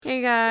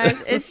Hey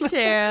guys, it's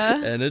Sarah.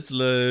 And it's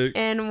Luke.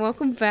 And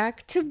welcome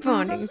back to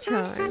Bonding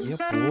Time.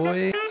 Yeah,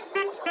 boy.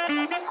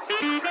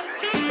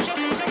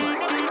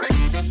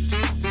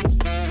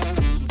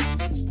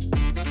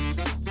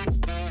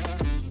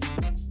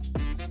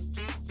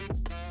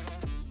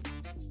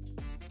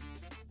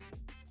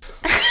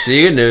 Do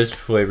you get nervous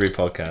before every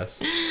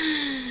podcast?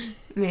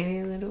 Maybe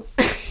a little.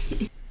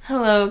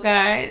 Hello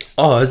guys.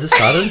 Oh, has it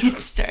started? It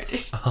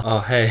started. Oh,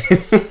 hey.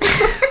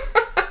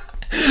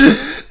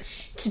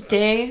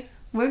 Today,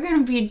 we're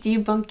going to be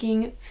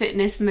debunking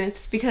fitness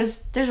myths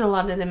because there's a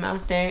lot of them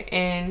out there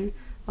and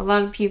a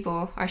lot of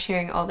people are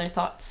sharing all their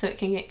thoughts, so it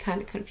can get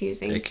kind of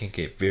confusing. It can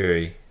get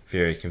very,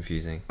 very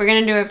confusing. We're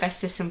going to do our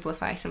best to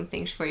simplify some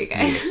things for you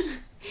guys. Yes.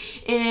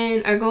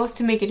 And our goal is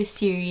to make it a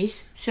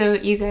series so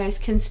you guys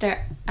can start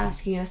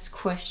asking us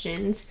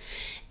questions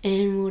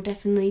and we'll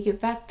definitely get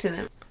back to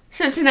them.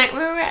 So tonight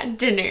we're at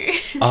dinner.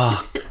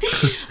 Ah.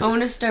 I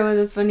want to start with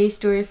a funny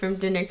story from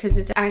dinner because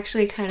it's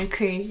actually kind of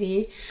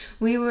crazy.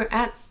 We were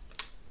at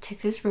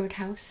Texas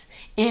Roadhouse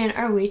and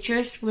our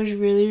waitress was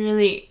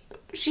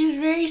she was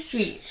very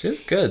sweet. She was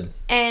good.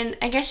 And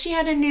I guess she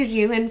had a New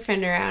Zealand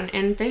friend around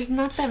and there's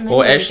not that many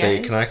Well, of you actually,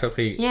 guys. can I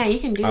quickly... Yeah, you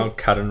can do I'll it.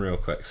 cut in real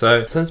quick.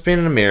 So, since being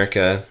in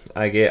America,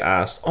 I get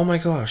asked, oh my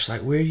gosh,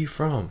 like, where are you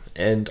from?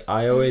 And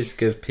I always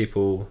give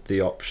people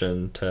the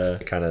option to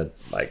kind of,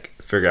 like,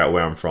 figure out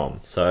where I'm from.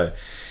 So,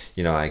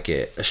 you know, I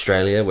get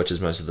Australia, which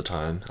is most of the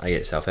time. I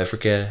get South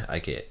Africa. I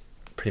get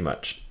pretty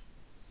much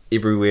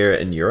everywhere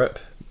in Europe.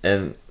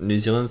 And New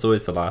Zealand's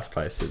always the last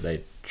place that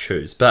they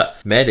choose. But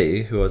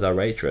Maddie, who was our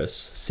waitress,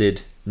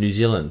 said New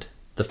Zealand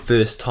the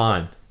first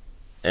time.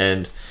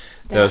 And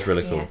that was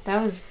really cool. Yeah,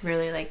 that was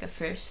really like a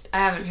first. I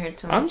haven't heard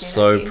someone I'm say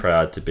so that to you.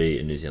 proud to be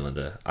a New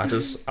Zealander.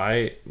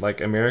 I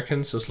like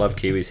Americans just love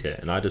Kiwis here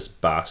and I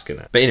just bask in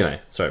it. But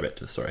anyway, sorry, back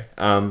to the story.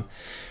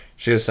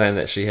 She was saying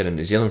that she had a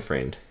New Zealand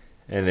friend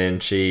and then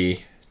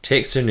she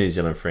texted her New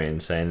Zealand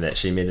friend saying that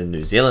she met a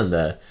New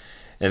Zealander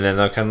and then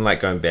they were kind of like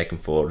going back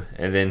and forth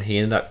and then he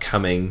ended up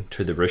coming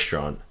to the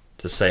restaurant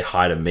to say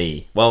hi to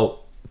me.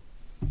 Well,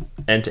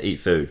 and to eat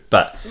food,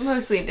 but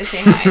Mostly to say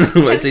hi.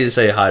 mostly to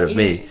say hi to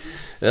me. Yeah.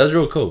 That was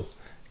real cool.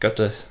 Got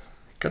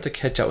to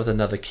catch up with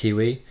another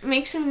Kiwi.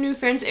 Make some new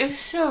friends. It was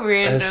so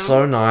random. It's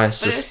so nice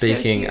but just it's so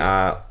speaking cute.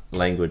 our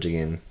language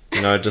again.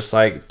 You know, just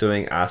like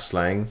doing our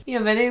slang. Yeah,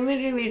 but they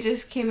literally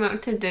just came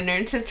out to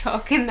dinner to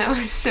talk, and that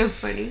was so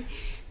funny.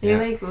 They Yeah.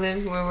 like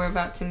live where we're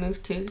about to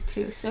move to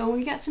too, so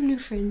we got some new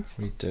friends.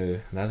 We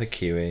do. Another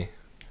Kiwi.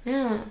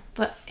 Yeah,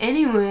 but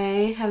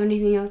anyway, have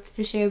anything else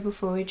to share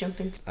before we jump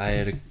into? I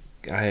had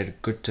a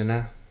good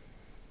dinner.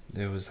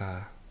 There was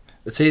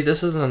See,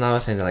 this is another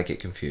thing that I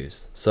get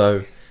confused.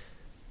 So,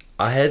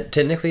 I had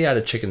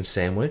a chicken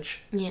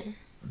sandwich, Yeah.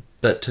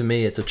 but to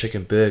me it's a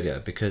chicken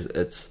burger because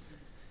it's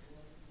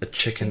a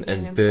chicken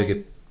and and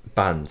burger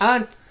buns. I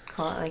would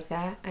call it like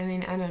that. I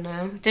mean, I don't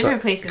know.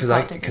 Different places call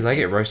it different Because I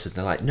get things. roasted.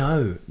 They're like,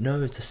 no,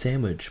 it's a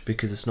sandwich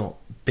because it's not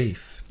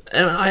beef.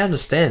 And I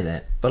understand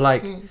that, but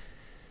like,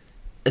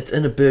 it's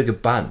in a burger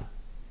bun.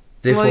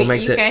 Therefore, Well, it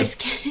makes you it guys a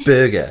can-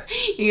 burger.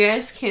 You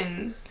guys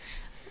can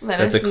let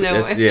It's us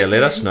know if yeah, it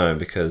let is- us know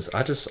because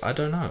I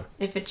don't know.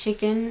 If a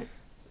chicken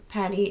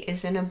patty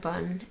is in a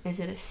bun, is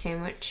it a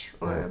sandwich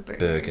or a burger?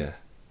 Burger.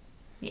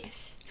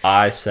 Yes.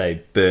 I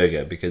say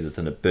burger because it's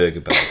in a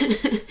burger bun.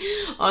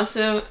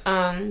 Also,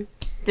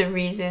 the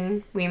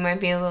reason we might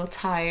be a little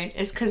tired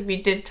is because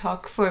we did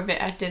talk for a bit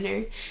at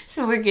dinner,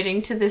 so we're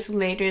getting to this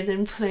later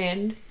than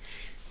planned.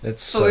 It's But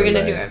so we're gonna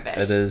late. do our best.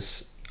 It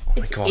is. Oh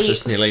my It's gosh!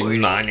 It's nearly 8:40.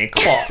 9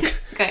 o'clock.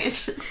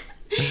 Guys,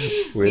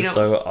 We're don't-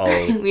 so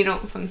old. we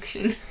don't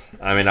function.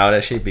 I mean, I would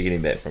actually be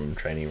getting back from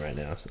training right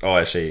now. Oh,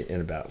 actually,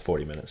 in about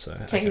 40 minutes. So I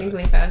gotta-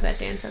 Technically, if I was at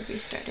dance, I'd be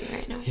starting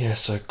right now. Yeah,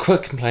 so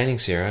quit complaining,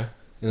 Sarah,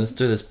 and let's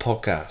do this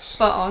podcast.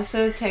 But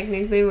also,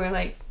 technically, we're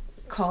like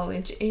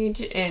college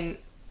age, and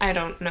I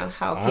don't know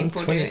how I'm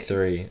people do it.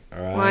 23,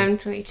 alright? Well, I'm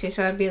 22,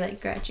 so I'd be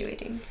like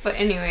graduating. But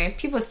anyway,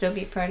 people still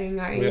be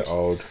partying our We're age.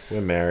 old.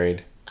 We're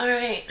married.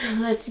 Alright,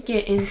 let's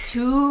get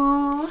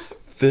into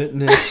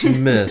Fitness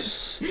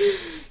myths.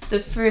 the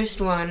first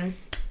one.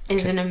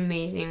 Is an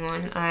amazing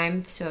one.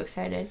 I'm so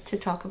excited to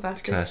talk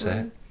about Can I this say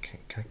one.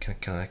 it?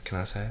 Can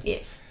I say it?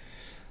 Yes.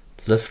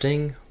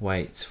 Lifting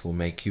weights will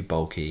make you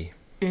bulky.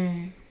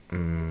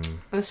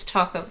 Let's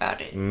talk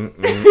about it.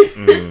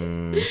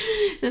 Mm.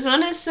 This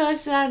one is so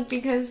sad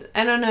because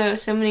I don't know,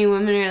 so many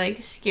women are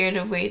like scared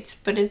of weights,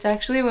 but it's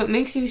actually what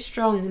makes you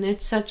strong, and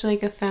it's such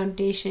like a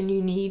foundation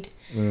you need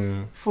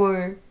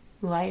for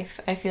life.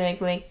 I feel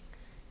like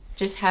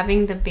just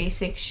having the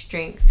basic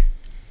strength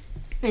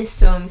is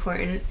so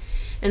important.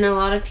 And a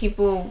lot of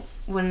people,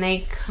 when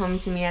they come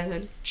to me as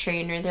a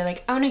trainer, they're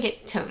like, I want to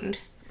get toned.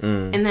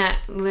 And that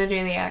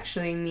literally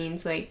actually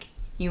means like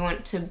you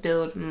want to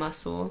build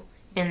muscle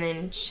and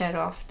then shed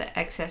off the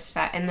excess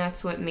fat, and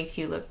that's what makes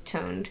you look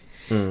toned.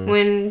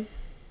 When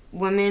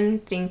women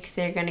think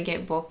they're going to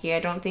get bulky, I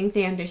don't think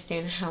they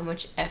understand how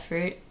much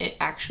effort it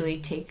actually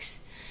takes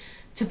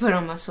to put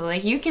on muscle.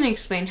 Like, you can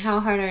explain how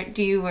hard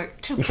do you work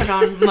to put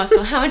on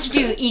muscle? How much do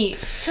you eat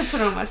to put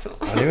on muscle?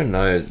 I don't even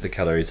know the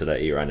calories that I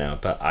eat right now,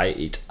 but I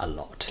eat a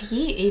lot.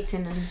 He eats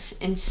an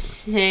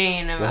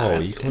insane amount. Oh,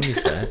 you call me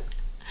fat?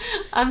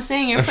 I'm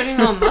saying you're putting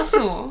on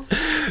muscle.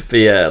 But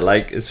yeah,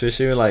 like,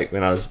 especially like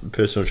when I was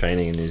personal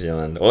training in New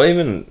Zealand, or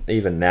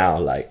even now,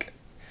 like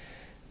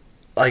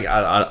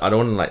I don't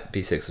want to like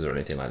be sexist or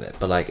anything like that,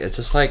 but like it's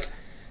just like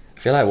I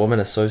feel like women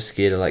are so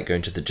scared of like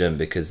going to the gym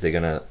because they're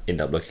gonna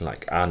end up looking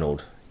like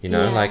Arnold, you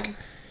know? Yeah. Like,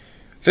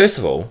 first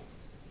of all,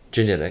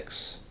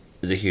 genetics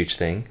is a huge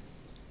thing,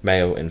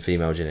 male and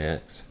female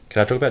genetics.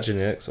 Can I talk about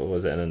genetics, or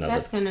was that in another?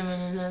 That's kind of in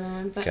another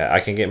one, but Okay,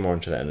 I can get more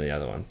into that in the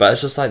other one. But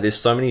it's just like there's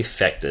so many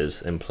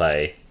factors in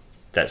play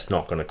that's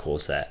not going to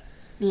cause that.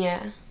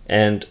 yeah.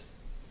 And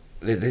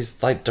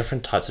there's like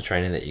different types of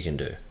training that you can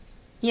do.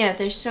 Yeah,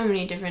 there's so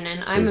many different,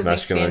 and I'm There's a big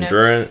muscular fan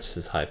endurance,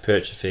 there's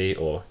hypertrophy,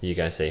 or you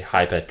guys say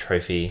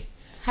hypertrophy.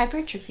 of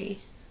hypertrophy.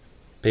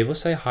 People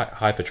say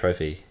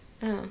hypertrophy.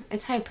 Oh,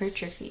 it's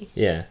hypertrophy.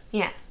 Yeah,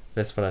 Yeah.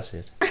 that's what I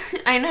said.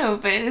 I know,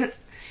 but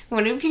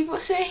what do people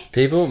say?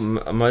 People,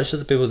 most of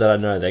the people that I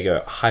know, they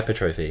go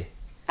hypertrophy.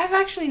 I've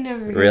actually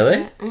never heard Really?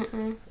 that.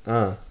 Uh-uh.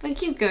 Uh. But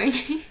keep going.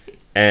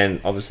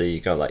 And obviously you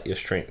got like your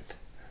strength.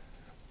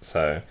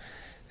 So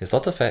there's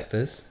lots of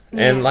factors.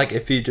 Yeah. And like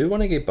if you do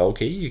want to get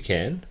bulky, you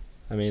can.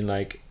 I mean,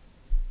 like,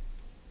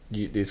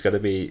 there's got to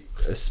be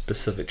a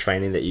specific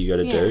training that you got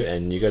to do,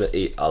 and you got to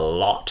eat a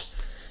lot.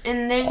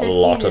 And there's A a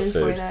lot of season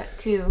for food. that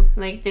too.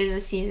 Like, there's a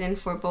season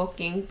for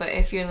bulking, but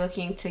if you're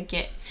looking to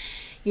get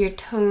your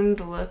toned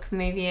look,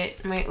 maybe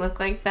it might look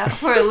like that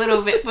for a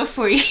little bit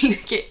before you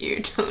get your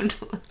toned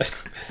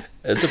look.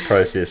 It's a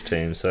process,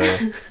 team, so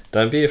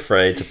don't be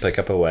afraid to pick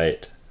up a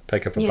weight,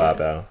 pick up a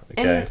barbell,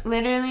 okay? And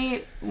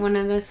literally, one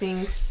of the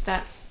things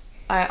that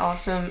I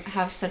also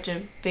have such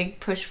a big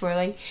push for,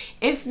 like,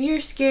 if you're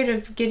scared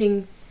of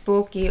getting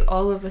bulky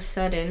all of a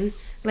sudden,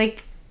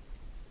 like,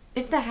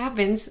 if that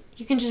happens,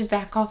 you can just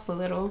back off a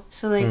little.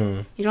 So, like,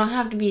 you don't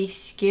have to be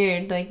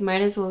scared. Like,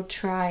 might as well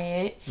try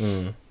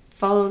it.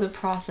 Follow the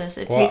process.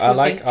 It takes I a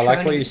like big I like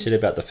what training. you said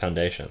about the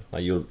foundation.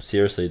 Like, you're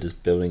seriously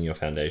just building your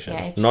foundation.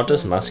 Yeah, it's Not so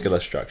just muscular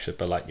structure,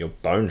 but like your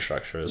bone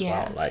structure as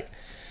Yeah. well. Like,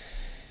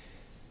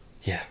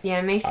 yeah. Yeah,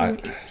 it makes me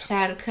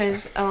sad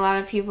because a lot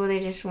of people, they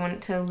just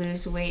want to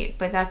lose weight,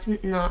 but that's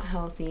not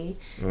healthy.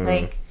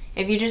 Like,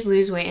 if you just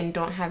lose weight and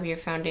don't have your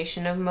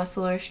foundation of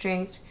muscle or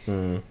strength,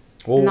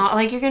 Well, not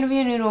like you're gonna be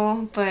a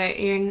noodle, but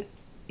you're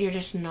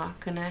just not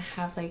gonna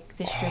have like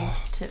the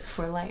strength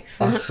for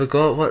life. I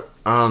forgot what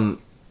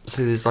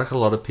so there's like a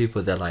lot of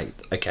people that like,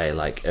 okay,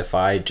 like if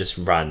I just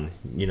run,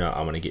 you know,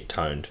 I'm gonna get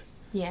toned.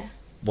 Yeah.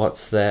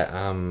 What's that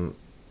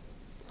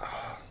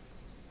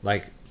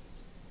like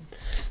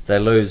they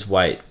lose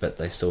weight but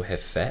they still have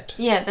fat?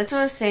 Yeah, that's what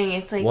I was saying.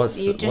 It's like What's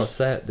you just. what's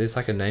that? There's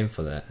like a name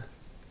for that.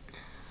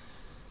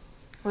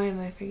 Why am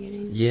I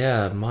forgetting?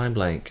 Yeah, mind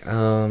blank.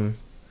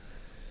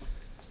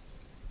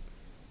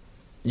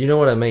 You know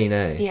what I mean,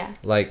 eh? Yeah.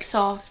 Like,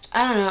 Soft.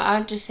 I don't know. I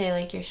would just say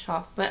like you're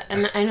soft, but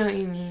I know what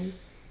you mean.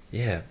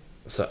 yeah.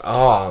 So,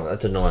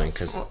 that's annoying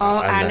because I'll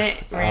I add know- it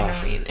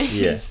randomly.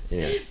 yeah,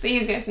 yeah. But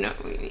you guys know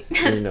what we mean.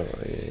 You know what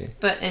I mean.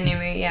 But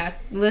anyway, yeah,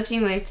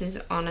 lifting weights is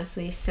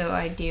honestly so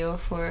ideal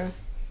for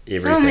so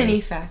Everything.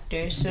 many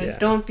factors. So Yeah.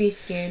 don't be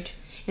scared.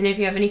 And if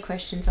you have any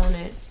questions on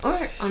it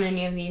or on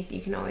any of these,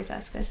 you can always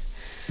ask us.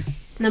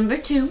 Number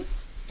 2.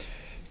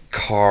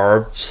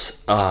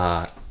 Carbs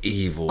are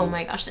evil. Oh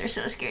my gosh, they're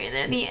so scary.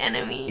 They're the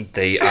enemy.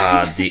 They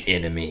are the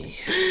enemy.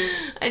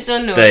 I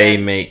don't know. They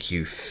make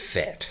you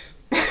fat.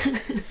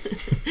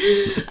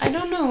 I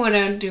don't know what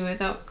I would do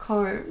without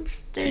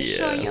carbs. They're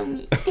so Yeah.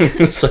 yummy.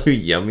 So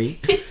yummy.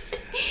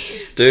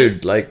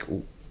 Dude, like,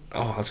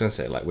 I was gonna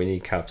say, like, we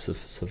need carbs to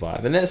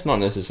survive, and that's not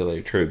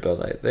necessarily true, but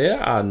like, they are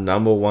our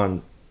number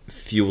one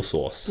fuel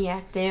source.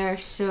 Yeah, they are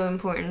so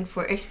important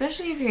for,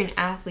 especially if you're an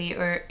athlete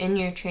or in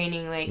your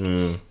training. Like,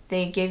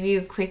 they give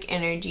you quick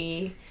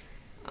energy,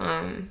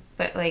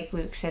 but like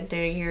Luke said,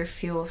 they're your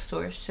fuel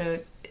source. So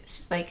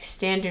it's like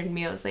standard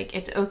meals. Like,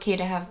 it's okay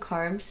to have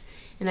carbs,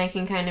 and I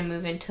can kind of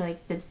move into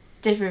like the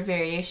different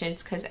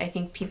variations because I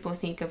think people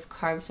think of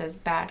carbs as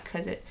bad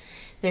because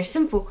they're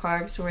simple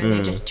carbs where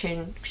they just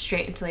turn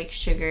straight into like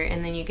sugar,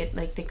 and then you get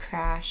like the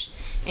crash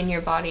and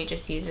your body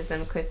just uses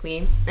them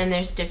quickly. And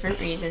there's different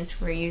reasons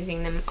for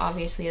using them.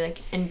 Obviously,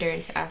 like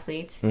endurance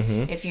athletes,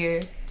 if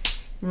you're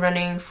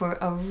running for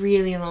a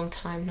really long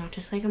time, not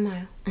just like a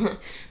mile,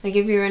 like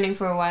if you're running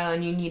for a while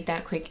and you need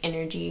that quick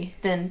energy,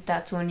 then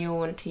that's when you'll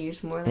want to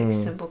use more like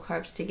simple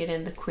carbs to get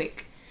in the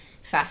quick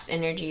fast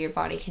energy your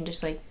body can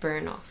just like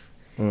burn off.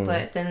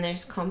 But then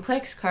there's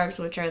complex carbs,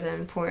 which are the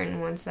important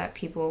ones that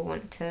people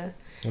want to.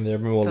 And they're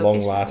more focus long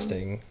on.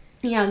 lasting.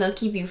 Yeah, they'll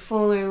keep you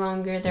fuller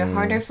longer. They're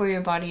harder for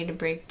your body to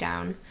break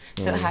down,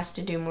 so it has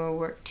to do more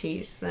work to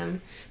use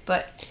them.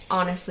 But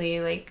honestly,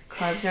 like,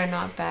 carbs are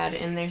not bad,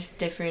 and there's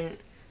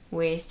different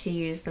ways to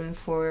use them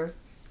for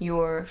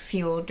your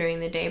fuel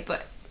during the day.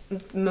 But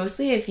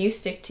mostly if you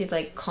stick to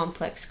like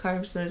complex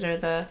carbs, those are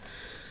the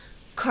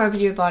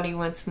carbs your body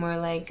wants more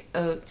like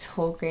oats,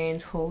 whole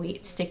grains, whole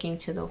wheat, sticking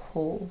to the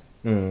whole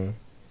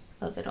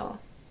of it all.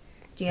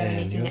 Do you have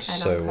anything to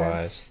add on carbs?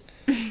 Wise.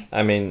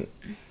 I mean,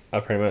 I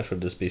pretty much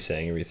would just be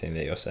saying everything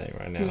that you're saying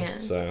right now. Yeah.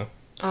 So,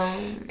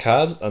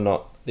 carbs are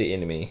not the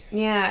enemy.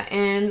 Yeah,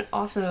 and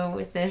also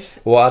with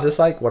this... Well, I just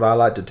like, what I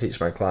like to teach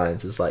my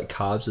clients is like,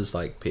 carbs is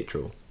like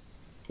petrol.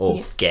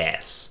 Or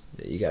gas,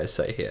 that you guys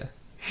say here.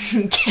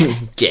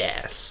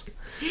 Gas.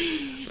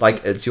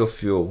 Like, it's your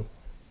fuel.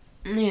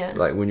 Yeah.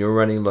 Like, when you're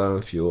running low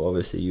on fuel,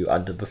 obviously you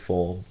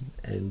underperform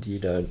and you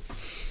don't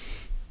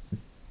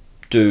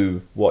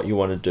do what you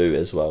want to do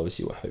as well as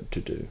you hope to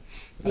do.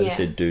 I just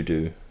said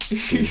do.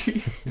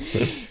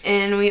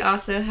 And we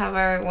also have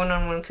our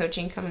one-on-one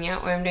coaching coming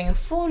out where I'm doing a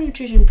full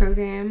nutrition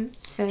program.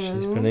 So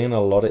she's putting in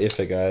a lot of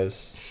effort,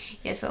 guys.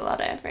 Yes, a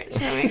lot of effort.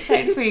 So I'm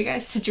excited for you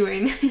guys to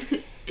join.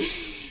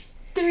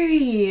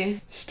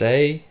 3.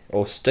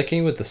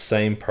 Sticking with the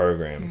same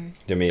program.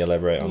 Let me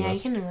elaborate on this. Yeah, you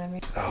can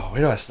elaborate. Oh,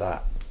 where do I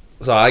start?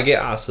 So I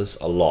get asked this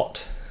a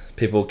lot.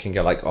 People can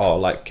go like, oh,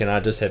 like, can I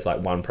just have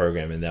like one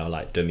program and they'll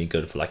like do me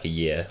good for like a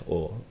year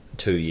or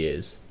 2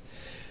 years?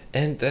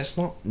 And that's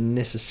not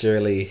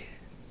necessarily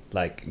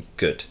like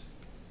good.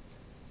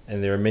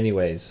 And there are many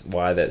ways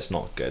why that's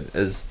not good.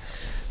 Is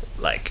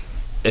like,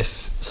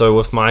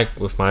 with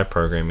my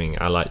programming,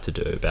 I like to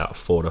do about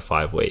 4 to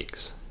 5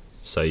 weeks.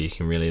 So you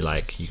can really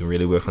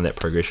work on that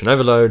progression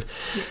overload.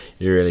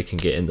 You really can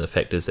get into the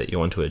factors that you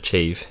want to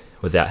achieve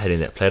without hitting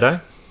that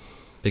plateau,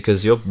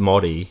 because your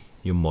body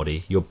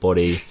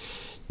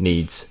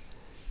needs,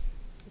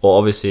 well,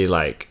 obviously,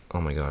 like,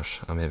 oh my gosh,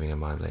 I'm having a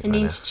mind blank. It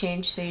needs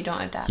change so you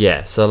don't adapt.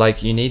 Yeah, so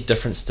like you need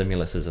different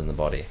stimuluses in the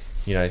body.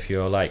 You know, if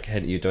you're like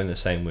you're doing the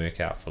same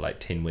workout for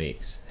like 10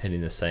 weeks, hitting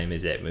the same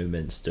exact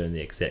movements, doing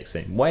the exact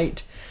same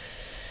weight,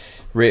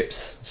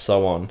 reps,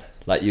 so on,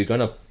 like you're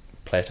gonna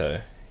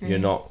plateau. You're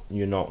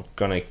not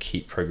gonna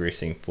keep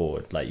progressing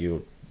forward. Like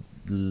you're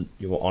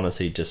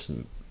honestly just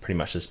pretty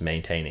much just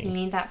maintaining. You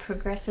need that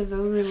progressive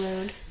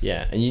overload.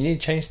 Yeah, and you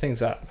need to change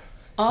things up.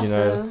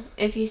 Also,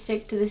 if you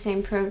stick to the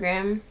same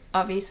program,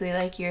 obviously,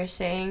 like you're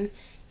saying,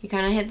 you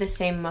kind of hit the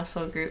same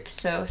muscle groups.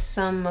 So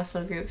some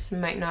muscle groups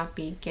might not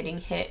be getting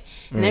hit,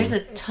 and there's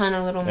a ton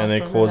of little muscles in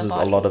the body. And it causes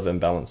a lot of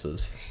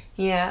imbalances.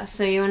 Yeah,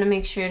 so you want to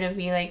make sure to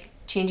be like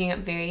changing up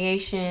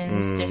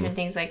variations, different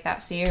things like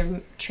that, so you're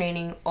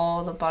training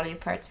all the body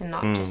parts and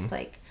not just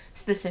like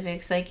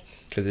specifics, like,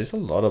 because there's a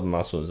lot of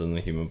muscles in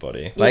the human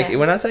body. Like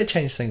when I say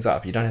change things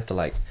up, you don't have to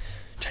like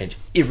change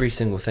every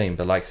single thing,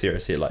 but like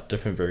seriously, like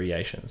different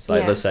variations.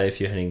 Like let's say if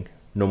you're hitting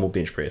normal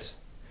bench press,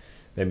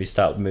 maybe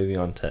start moving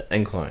on to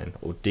incline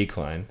or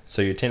decline,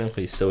 so you're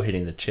technically still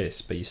hitting the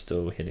chest, but you're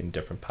still hitting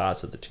different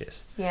parts of the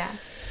chest.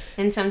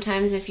 And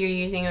sometimes if you're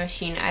using a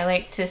machine, I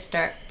like to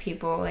start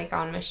people like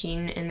on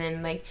machine and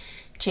then like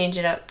change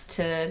it up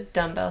to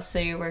dumbbells, so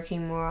you're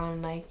working more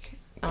on like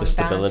the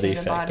stability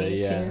the factor.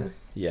 body too.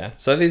 Yeah.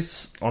 So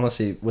there's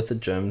honestly, with the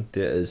gym,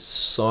 there is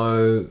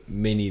so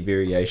many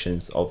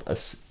variations of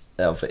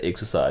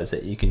exercise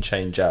that you can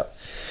change up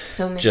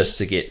just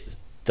to get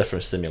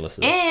different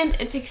stimuluses. And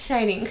it's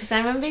exciting because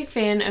I'm a big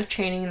fan of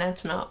training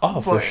that's not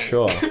boring. For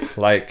sure.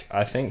 Like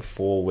I think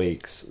 4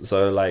 weeks.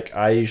 So like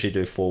I usually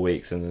do 4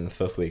 weeks, and then the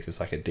 5th week is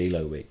like a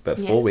deload week. But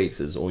 4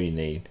 weeks is all you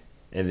need.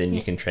 And then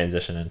you can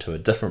transition into a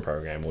different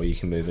program, or you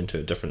can move into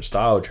a different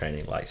style of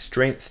training, like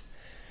strength.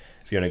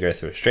 If you want to go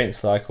through a strength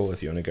cycle,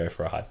 if you want to go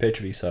for a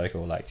hypertrophy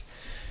cycle, like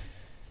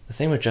the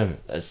thing with gym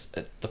is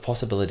the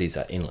possibilities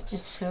are endless.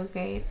 It's so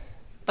great,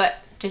 but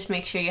just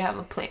make sure you have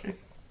a plan.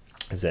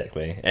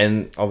 Exactly.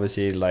 And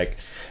obviously, like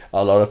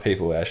a lot of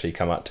people actually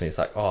come up to me, it's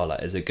like, oh,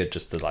 like, is it good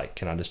just to like,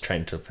 can I just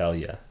train to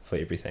failure for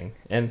everything?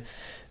 And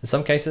in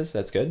some cases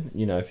that's good,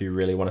 you know, if you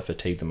really want to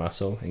fatigue the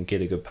muscle and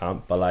get a good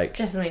pump, but like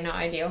definitely not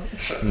ideal.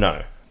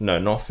 no,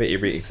 not for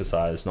every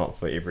exercise, not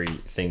for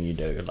everything you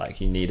do.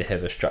 Like you need to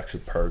have a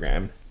structured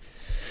program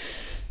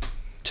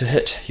to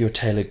hit your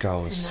tailored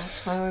goals. And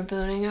that's why we're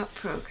building up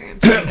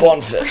programs.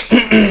 Bond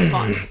fit.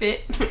 Bond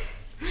fit.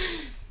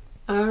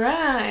 All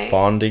right.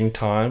 Bonding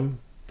time.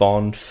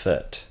 Bond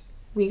fit.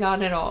 We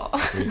got it all.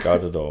 We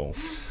got it all.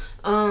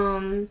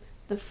 The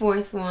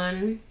 4th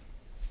one.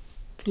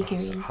 You can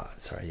read.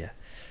 Sorry, yeah.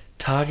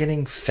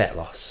 Targeting fat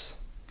loss.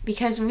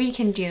 Because we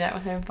can do that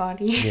with our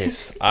body.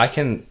 Yes, I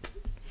can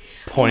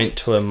point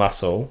to a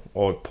muscle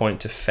or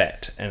point to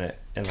fat in it,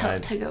 and tell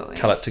it to go away.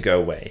 Tell it to go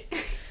away.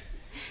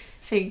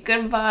 Say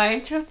goodbye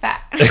to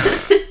fat.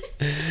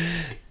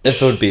 If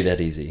it would be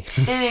that easy.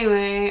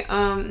 Anyway,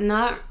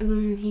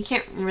 you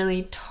can't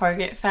really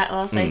target fat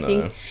loss, I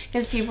think,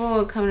 because people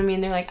will come to me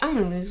and they're like, I'm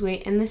gonna lose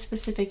weight in this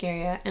specific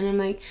area, and I'm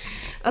like,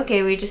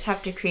 okay, we just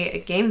have to create a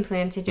game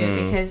plan to do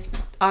it, because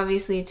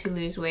obviously to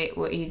lose weight,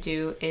 what you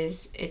do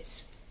is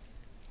it's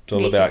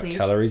all about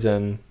calories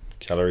in,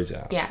 calories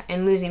out. Yeah,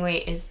 and losing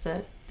weight is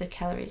the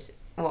calories.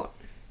 Well,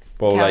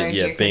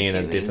 calories like being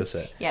consuming. In a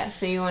deficit. Yeah,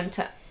 so you want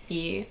to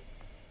be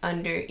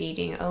under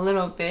eating a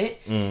little bit,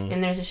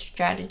 and there's a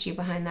strategy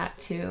behind that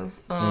too.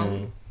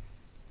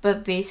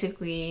 But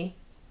basically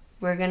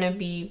we're gonna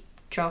be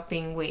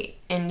dropping weight,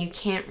 and you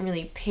can't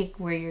really pick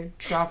where you're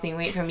dropping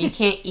weight from. You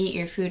can't eat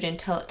your food and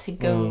tell it to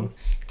go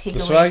take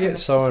That's away why I from get a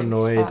so specific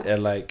annoyed spot.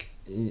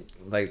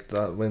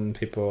 at when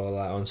people are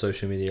like on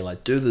social media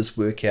like do this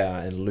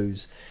workout and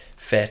lose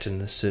fat in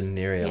a certain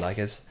area. Yeah. Like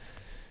it's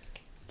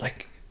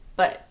like.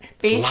 But It's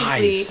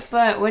basically, lies.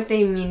 but what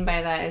they mean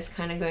by that is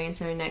kind of going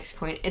into my next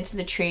point. It's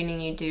the training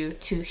you do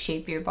to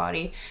shape your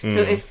body.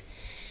 So if,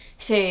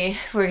 say,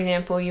 for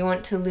example, you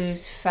want to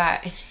lose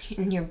fat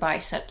in your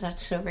bicep,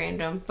 that's so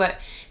random. But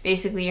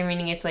basically, you're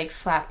meaning it's like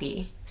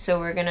flappy. So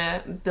we're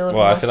gonna build.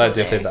 Well, I muscle feel like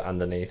definitely there. the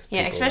underneath.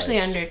 Yeah, people, especially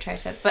like, under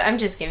tricep. But I'm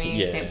just giving you an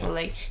Yeah. example.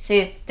 Like,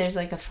 say there's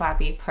like a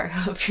flappy part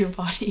of your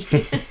body,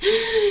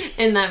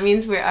 and that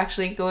means we're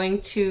actually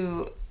going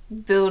to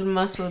build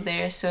muscle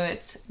there so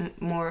it's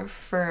more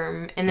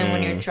firm. And then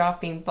when you're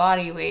dropping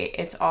body weight,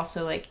 it's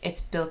also like it's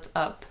built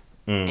up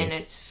and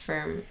it's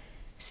firm.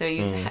 So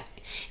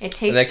it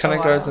takes. And that kind a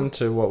of goes while.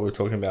 into what we're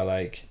talking about.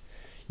 Like,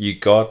 you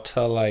got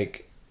to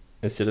like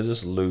instead of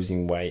just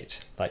losing weight,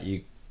 like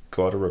you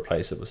got to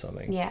replace it with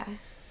something. Yeah.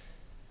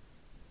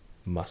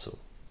 Muscle.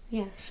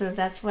 Yeah, so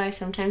that's why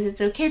sometimes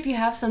it's okay if you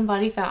have some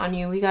body fat on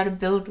you. We got to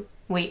build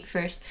weight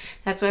first.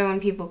 That's why when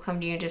people come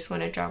to you and just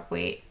want to drop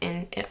weight,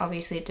 and it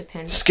obviously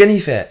depends.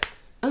 Skinny fat.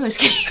 Oh, it's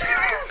skinny.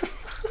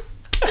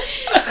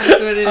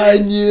 That's what it I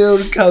is. knew it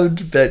would come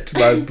back to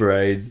my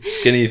brain.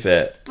 Skinny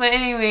fat. But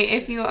anyway,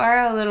 if you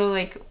are a little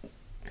like,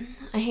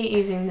 I hate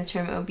using the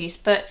term obese,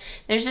 but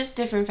there's just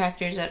different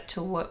factors up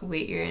to what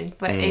weight you're in.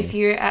 But if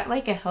you're at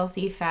like a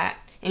healthy fat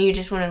and you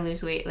just want to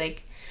lose weight,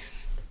 like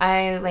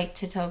I like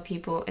to tell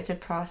people it's a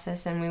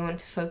process and we want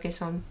to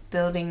focus on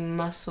building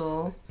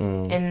muscle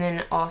and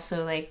then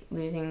also like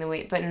losing the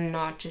weight, but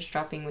not just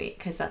dropping weight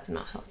because that's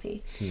not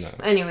healthy. No.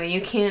 Anyway,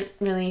 you can't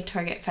really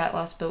target fat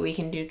loss, but we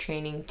can do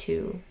training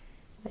to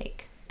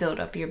like build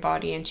up your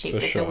body and shape For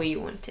it sure. the way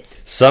you want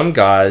it. Some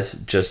guys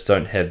just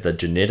don't have the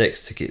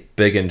genetics to get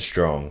big and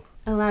strong.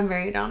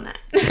 Elaborate on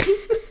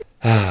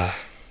that.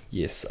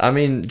 Yes, I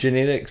mean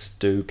genetics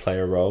do play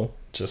a role,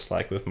 just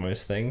like with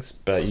most things,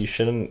 but you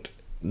shouldn't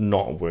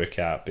not work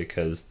out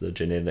because the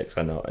genetics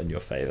are not in your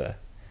favor.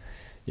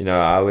 You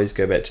know, I always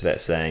go back to that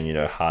saying, you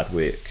know, hard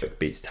work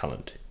beats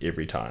talent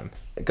every time.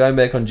 Going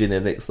back on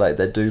genetics, like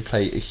they do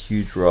play a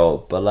huge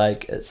role, but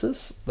like it's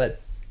just that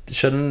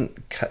shouldn't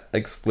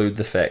exclude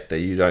the fact that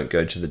you don't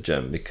go to the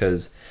gym,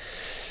 because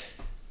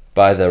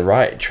by the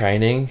right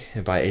training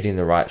and by eating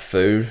the right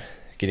food,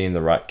 getting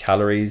the right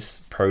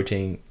calories,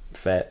 protein,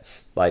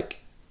 fats, like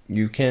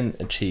you can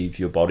achieve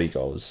your body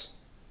goals.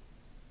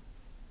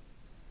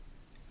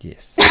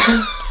 Yes.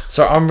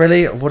 So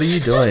what are you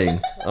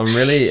doing? I'm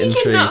really You cannot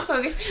intrigued.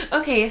 focus.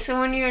 Okay, so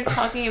when you were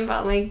talking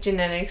about like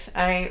genetics,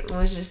 I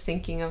was just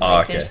thinking of Oh,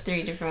 like okay. there's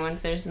 3 different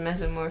ones. There's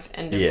mesomorph,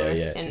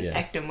 endomorph, and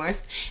ectomorph.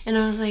 And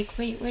I was like,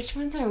 wait, which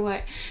ones are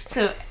what?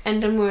 So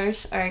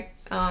endomorphs are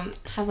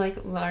have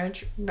like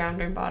large,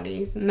 rounder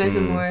bodies.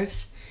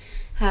 Mesomorphs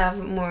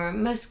have more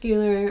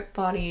muscular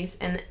bodies,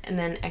 and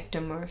then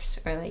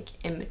ectomorphs are like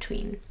in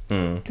between.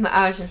 But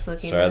I was just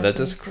looking. Sorry, it up that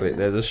when just you said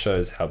that just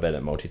shows how bad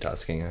at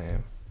multitasking I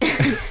am.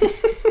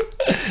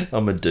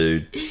 I'm a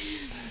dude.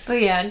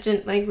 But yeah,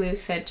 like Luke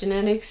said,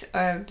 genetics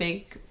are a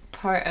big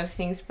part of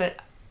things, but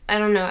I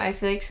don't know, I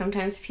feel like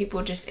sometimes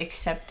people just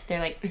accept, they're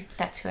like,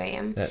 that's who I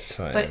am. That's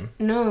who I But am.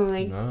 no,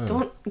 like, No.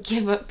 don't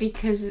give up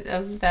because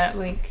of that,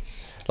 like...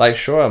 Like,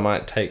 sure, it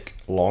might take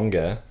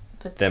longer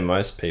But than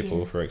most people,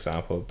 yeah. for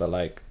example, but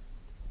like,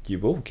 you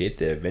will get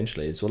there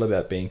eventually. It's all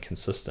about being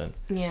consistent.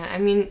 Yeah, I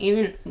mean,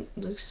 even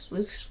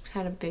Luke's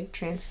had a big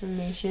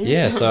transformation.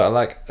 Yeah, so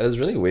like, it was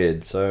really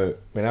weird. So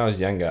when I was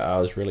younger, I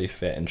was really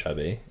fat and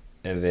chubby,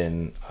 and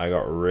then I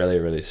got really,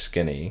 really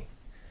skinny,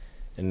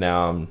 and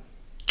now I'm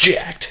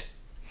jacked.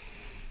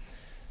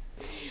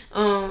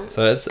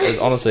 So it's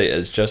honestly,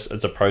 it's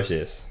a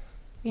process.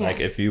 Yeah. Like,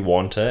 if you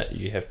want it,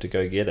 you have to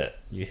go get it.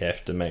 You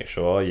have to make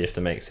sure, you have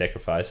to make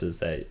sacrifices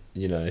that,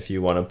 you know, if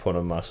you want to put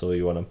on muscle,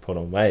 you want to put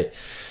on weight,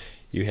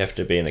 you have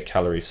to be in a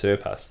calorie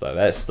surplus. Like,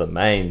 that's the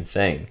main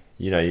thing.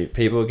 You know,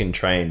 people can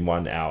train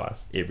 1 hour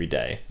every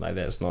day. Like,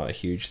 that's not a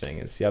huge thing.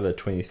 It's the other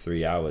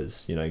 23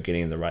 hours, you know,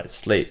 getting the right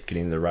sleep,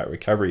 getting the right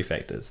recovery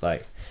factors.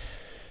 Like,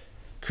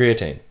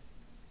 creatine.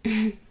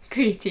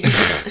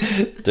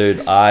 Creatine.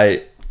 Dude,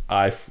 I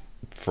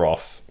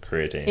froth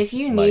creatine. If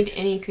you need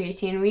any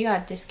creatine, we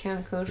got a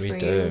discount code for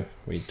you.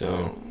 We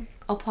do.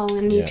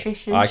 Apollo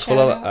Nutrition. I call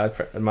shout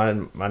it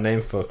my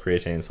name for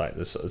creatine is like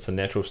this. It's a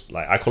natural,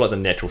 like, I call it the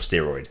natural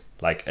steroid.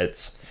 Like,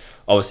 it's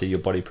obviously your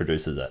body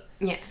produces it.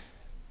 Yeah.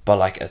 But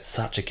like, it's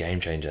such a game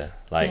changer.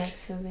 Like, Yeah,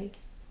 it's so big.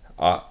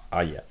 I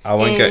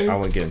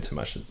won't get into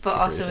much. But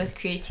also with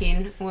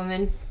creatine,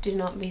 women, do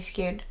not be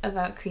scared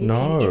about creatine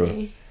No.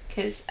 either.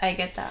 Because I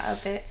get that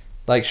a bit.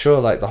 Like,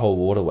 sure, like the whole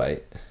water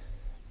weight,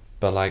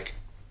 but like,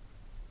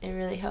 It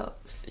really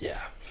helps. yeah,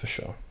 for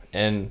sure.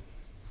 And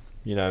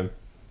you know,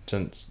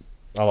 since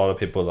a lot of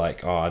people are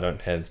like, oh, I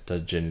don't have the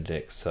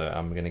genetics, so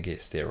I'm gonna get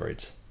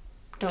steroids.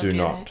 Don't Do do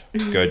not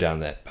that. go down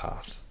that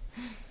path.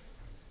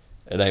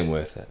 It ain't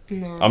worth it.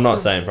 No, I'm not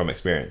saying from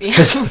experience.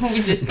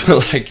 We just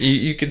but like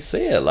you can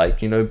see it.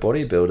 Like, you know,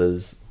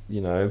 bodybuilders,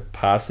 you know,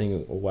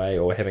 passing away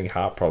or having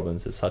heart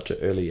problems at such an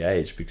early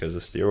age because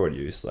of steroid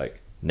use. Like,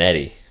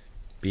 natty.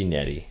 Be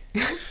natty.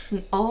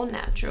 All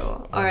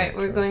natural. All right,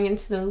 we're going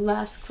into the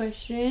last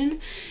question,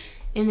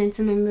 and it's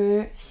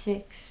number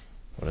 6.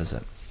 What is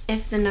it?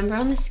 If the number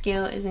on the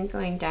scale isn't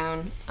going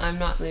down, I'm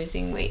not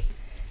losing weight.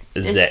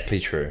 Exactly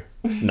true.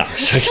 No, I'm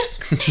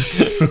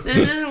joking.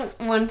 This is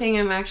one thing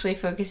I'm actually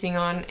focusing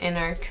on in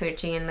our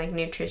coaching and like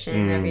nutrition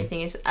and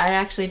everything is I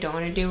actually don't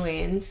want to do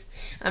weigh-ins.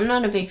 I'm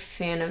not a big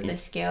fan of the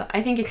scale.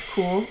 I think it's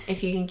cool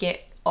if you can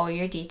get all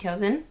your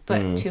details in,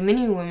 but too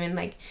many women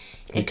like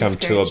it become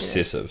too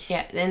obsessive.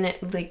 Yeah, then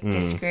it like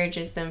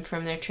discourages them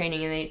from their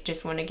training and they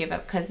just want to give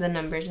up because the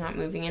number's not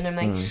moving. And I'm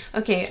like,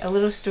 okay, a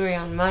little story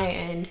on my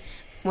end.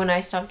 When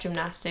I stopped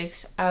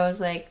gymnastics, I was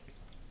like,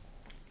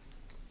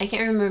 I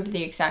can't remember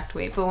the exact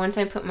weight, but once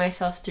I put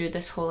myself through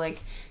this whole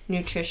like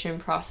nutrition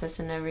process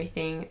and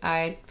everything,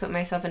 I put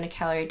myself in a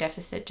calorie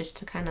deficit just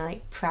to kind of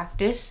like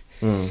practice.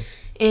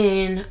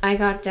 And I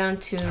got down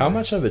to... How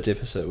much of a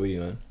deficit were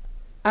you in?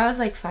 I was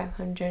like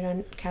 500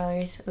 on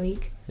calories a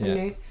week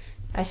under.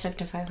 I stuck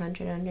to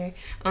 500 under.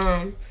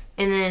 And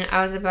then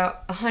I was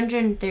about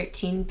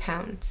 113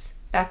 pounds.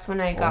 That's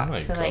when I got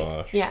to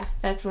like... Yeah,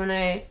 that's when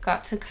I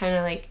got to kind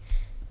of like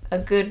a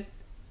good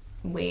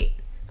weight.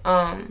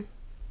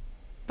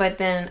 But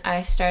then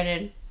I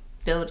started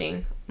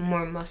building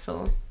more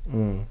muscle.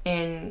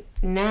 And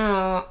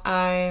now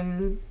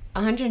I'm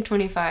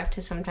 125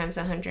 to sometimes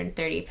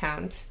 130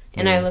 pounds.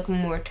 And I look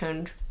more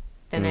toned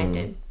than I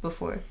did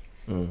before.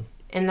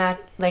 And that,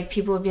 like,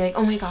 people would be like,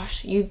 oh my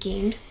gosh, you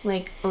gained,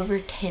 like, over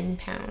 10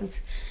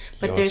 pounds.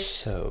 But You're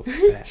so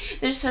fat.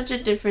 there's such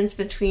a difference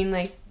between,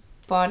 like,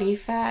 body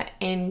fat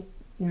and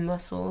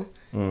muscle.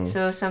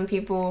 So some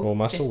people Well,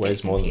 muscle just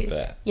weighs get more than confused.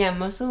 fat. Yeah,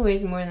 muscle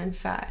weighs more than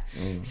fat.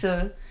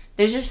 So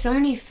there's just so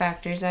many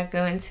factors that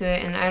go into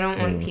it, and I don't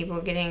want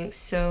people getting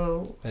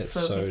so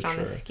focused on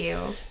the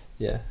scale.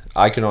 Yeah,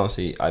 I can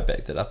honestly, I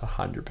backed it up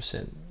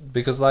 100%.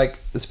 Because, like,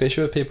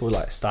 especially with people,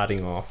 like,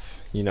 starting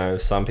off, you know,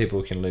 some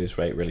people can lose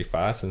weight really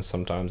fast, and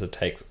sometimes it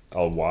takes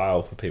a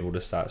while for people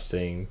to start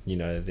seeing, you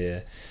know,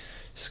 their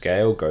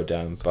scale go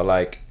down. But,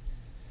 like,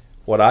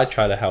 what I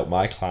try to help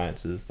my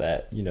clients is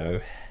that, you know,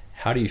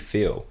 how do you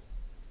feel?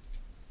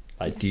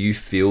 Like, do you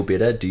feel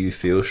better? Do you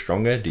feel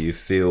stronger? Do you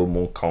feel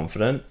more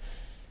confident?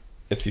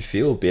 If you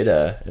feel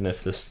better, and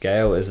if the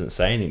scale isn't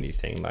saying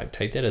anything, like,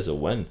 take that as a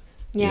win.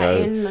 Yeah, you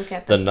know, and look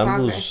at the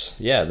numbers. Progress.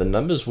 Yeah, the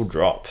numbers will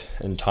drop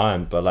in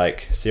time, but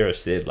like Sarah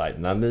said, like,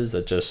 numbers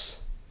are just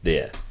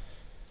there.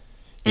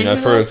 You know,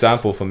 for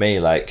example, for me,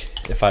 like,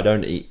 if I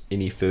don't eat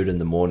any food in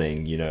the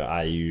morning, you know,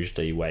 I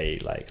usually weigh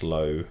like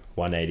low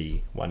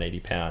 180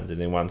 pounds,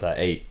 and then once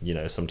I eat, you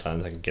know,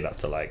 sometimes I can get up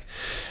to like,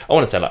 I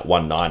want to say like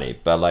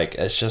 190, but like,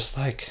 it's just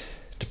like,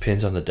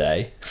 depends on the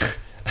day.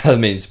 I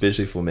mean,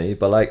 especially for me,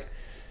 but like,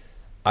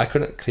 I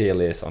couldn't care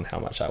less on how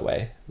much I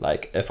weigh.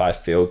 Like, if I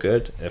feel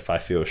good, if I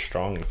feel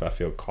strong, if I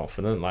feel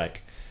confident,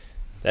 like,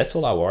 that's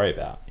all I worry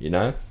about, you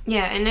know?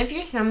 Yeah, and if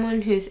you're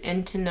someone who's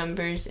into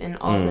numbers and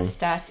all the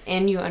stats,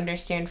 and you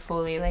understand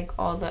fully, like,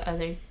 all the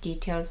other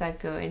details that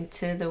go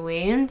into the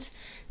weigh-ins,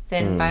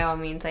 then by all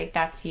means, like,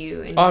 that's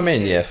you. And I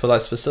mean, yeah, for, like,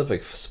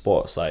 specific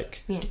sports,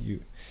 like, you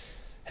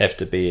have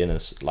to be in a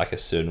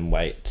certain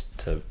weight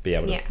to be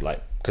able to,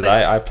 like, because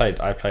I played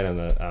in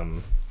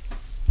the,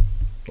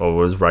 or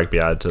was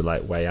rugby, I had to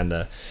like weigh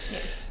under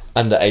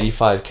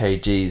 85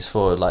 kgs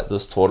for like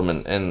this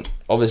tournament, and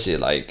obviously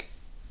like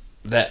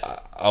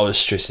that I was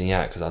stressing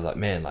out because I was like,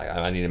 man, like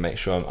I need to make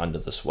sure I'm under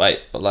this weight,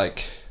 but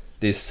like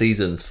there's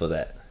seasons for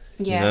that.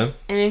 Yeah, you know?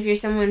 And if you're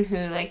someone who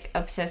like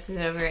obsesses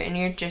over it and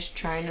you're just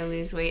trying to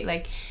lose weight,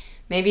 like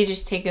maybe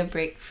just take a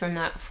break from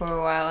that for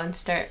a while and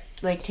start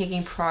like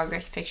taking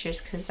progress pictures,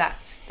 because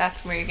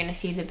that's where you're gonna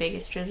see the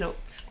biggest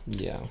results.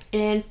 Yeah.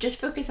 And just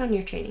focus on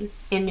your training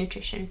and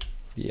nutrition.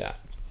 Yeah.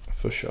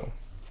 For sure.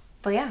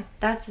 But yeah,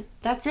 that's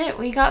it.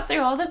 We got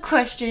through all the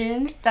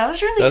questions. That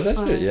was really fun.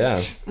 Actually,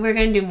 yeah. We're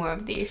gonna do more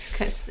of these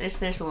because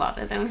there's a lot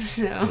of them.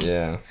 So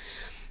yeah.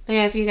 But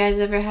yeah, if you guys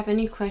ever have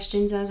any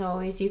questions, as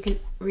always, you can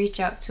reach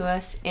out to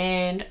us.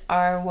 And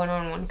our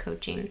one-on-one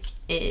coaching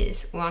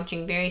is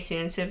launching very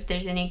soon. So if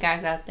there's any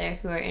guys out there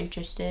who are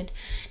interested,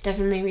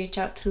 definitely reach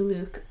out to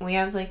Luke. We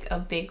have like a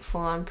big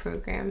full-on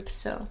program,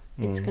 so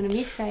it's gonna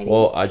be exciting.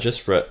 Well, I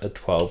just wrote a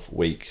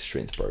 12-week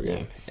strength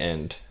program,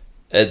 and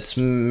it's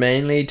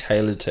mainly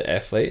tailored to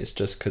athletes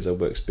just because it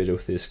works better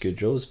with their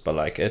schedules, but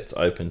like it's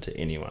open to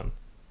anyone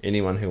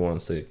who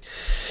wants to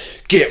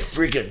get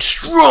freaking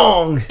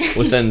strong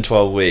within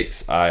 12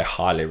 weeks. I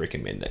highly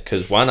recommend it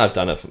because, one, I've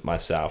done it for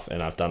myself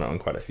and I've done it on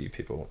quite a few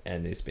people,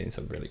 and there's been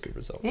some really good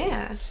results.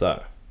 Yeah.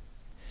 So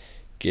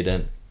get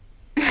in.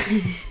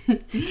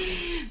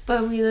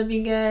 But we love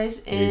you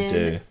guys, and we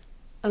do.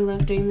 I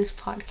love doing this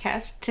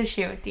podcast to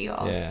share with you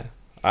all. Yeah,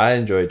 I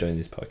enjoy doing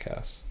these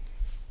podcasts.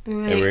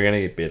 Right. And we're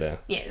gonna get better.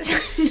 Yes,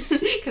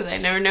 because I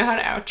never know how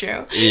to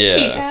outro. Yeah.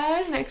 See you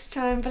guys next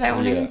time, but I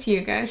want to get to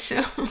you guys,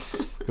 so.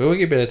 We will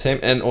get better, team.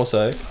 And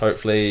also,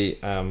 hopefully,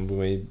 when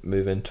we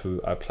move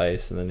into our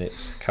place in the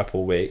next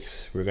couple of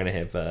weeks, we're going to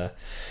have a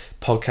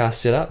podcast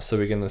set up. So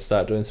we're going to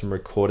start doing some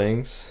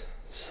recordings.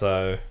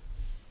 So,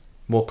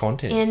 more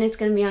content. And it's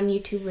going to be on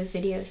YouTube with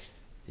videos.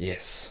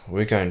 Yes.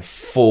 We're going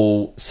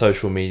full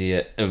social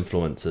media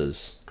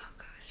influencers. Oh,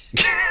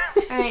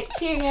 gosh. All right.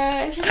 See you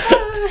guys.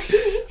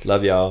 Bye.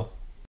 Love y'all.